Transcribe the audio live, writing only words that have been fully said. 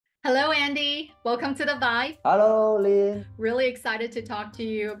Hello, Andy. Welcome to the Vibe. Hello, Lynn. Really excited to talk to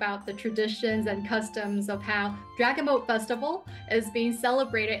you about the traditions and customs of how Dragon Boat Festival is being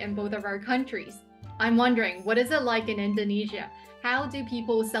celebrated in both of our countries. I'm wondering, what is it like in Indonesia? How do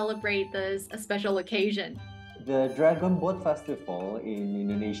people celebrate this special occasion? The Dragon Boat Festival in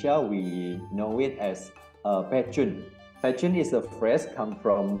Indonesia, we know it as Pechun. Pechun is a phrase come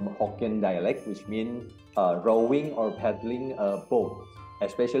from Hokkien dialect, which means rowing or paddling a boat,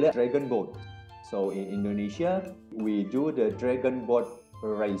 especially a dragon boat. So in Indonesia, we do the dragon boat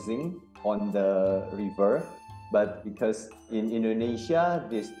racing on the river. But because in Indonesia,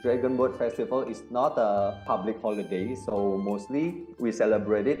 this Dragon Boat Festival is not a public holiday, so mostly we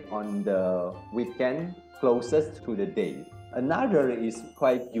celebrate it on the weekend closest to the day. Another is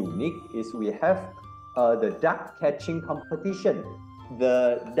quite unique is we have the duck catching competition.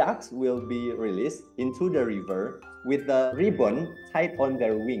 The ducks will be released into the river with a ribbon tied on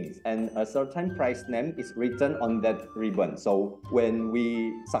their wings, and a certain prize name is written on that ribbon. So when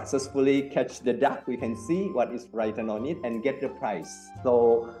we successfully catch the duck, we can see what is written on it and get the prize.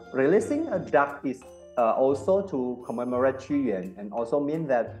 So releasing a duck is also to commemorate Qiyuan, and also mean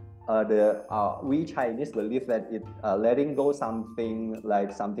that we Chinese believe that it letting go something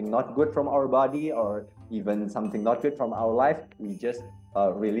like something not good from our body or even something not good from our life, we just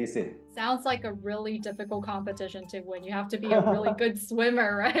release it. Sounds like a really difficult competition to win. You have to be a really good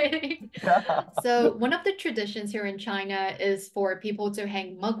swimmer, right? So, one of the traditions here in China is for people to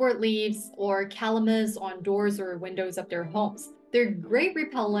hang mugwort leaves or calamus on doors or windows of their homes. They're great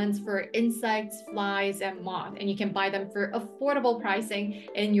repellents for insects, flies, and moth, and you can buy them for affordable pricing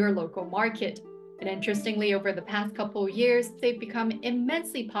in your local market. And interestingly, over the past couple of years, they've become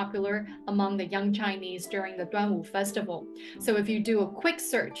immensely popular among the young Chinese during the Duanwu Festival. So if you do a quick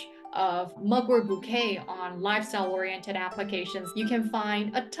search of mugwort bouquet on lifestyle-oriented applications, you can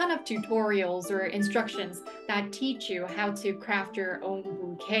find a ton of tutorials or instructions that teach you how to craft your own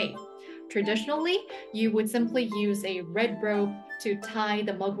bouquet. Traditionally, you would simply use a red rope to tie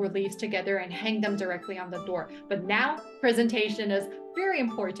the mugwort leaves together and hang them directly on the door. But now, presentation is very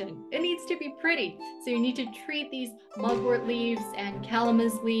important. It needs to be pretty. So you need to treat these mugwort leaves and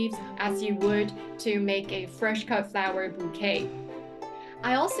calamus leaves as you would to make a fresh cut flower bouquet.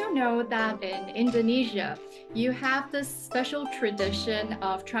 I also know that in Indonesia, you have this special tradition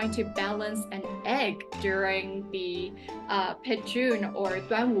of trying to balance an egg during the Pechun or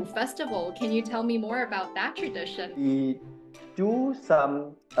Duanwu Festival. Can you tell me more about that tradition? We do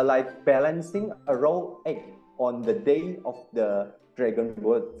some like balancing a raw egg on the day of the Dragon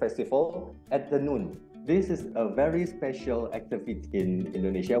Boat Festival at the noon. This is a very special activity in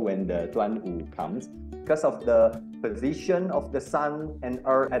Indonesia when the Duanwu comes. Because of the position of the sun and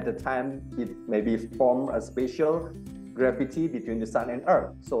earth at the time, it maybe form a special gravity between the sun and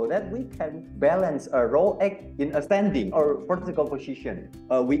earth, so that we can balance a raw egg in a standing or vertical position.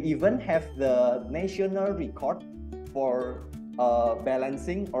 We even have the national record for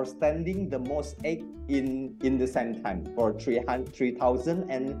balancing or standing the most egg in the same time for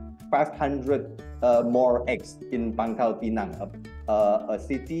 3,500 more eggs in Pangkal Pinang, a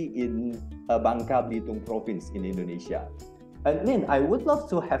city in Bangka Belitung province in Indonesia. And Lin, I would love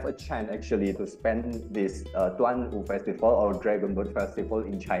to have a chance actually to spend this Duanwu Festival or Dragon Boat Festival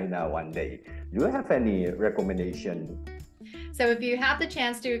in China one day. Do you have any recommendation? So if you have the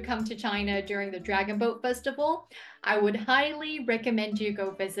chance to come to China during the Dragon Boat Festival, I would highly recommend you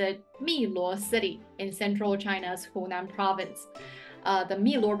go visit Miluo City in central China's Hunan province. The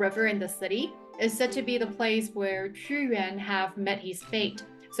Miluo River in the city is said to be the place where Xu Yuan have met his fate.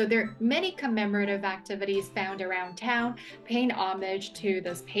 So there are many commemorative activities found around town paying homage to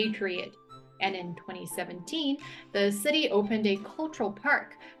this patriot. And in 2017, the city opened a cultural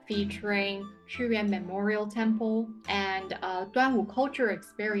park featuring Shuyuan Memorial Temple and a Duanwu Culture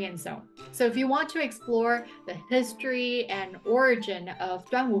Experience Zone. So if you want to explore the history and origin of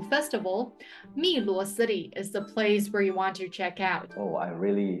Duanwu Festival, Miluo City is the place where you want to check out. Oh, I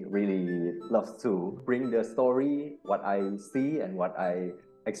really, really love to bring the story, what I see and what I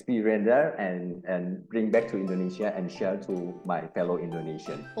experience there, and bring back to Indonesia and share to my fellow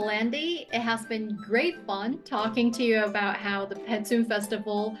Indonesians. Well, Andy, it has been great fun talking to you about how the Petsun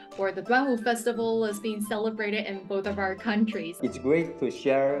Festival or the Duanwu Festival is being celebrated in both of our countries. It's great to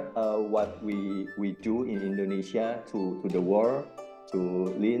share what we do in Indonesia to the world,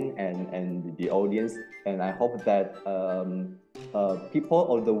 to Lynn and the audience. And I hope that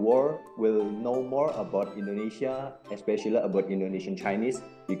people of the world will know more about Indonesia, especially about Indonesian Chinese,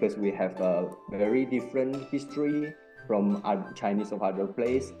 because we have a very different history from Chinese of other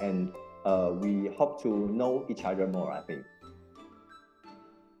place, and we hope to know each other more, I think.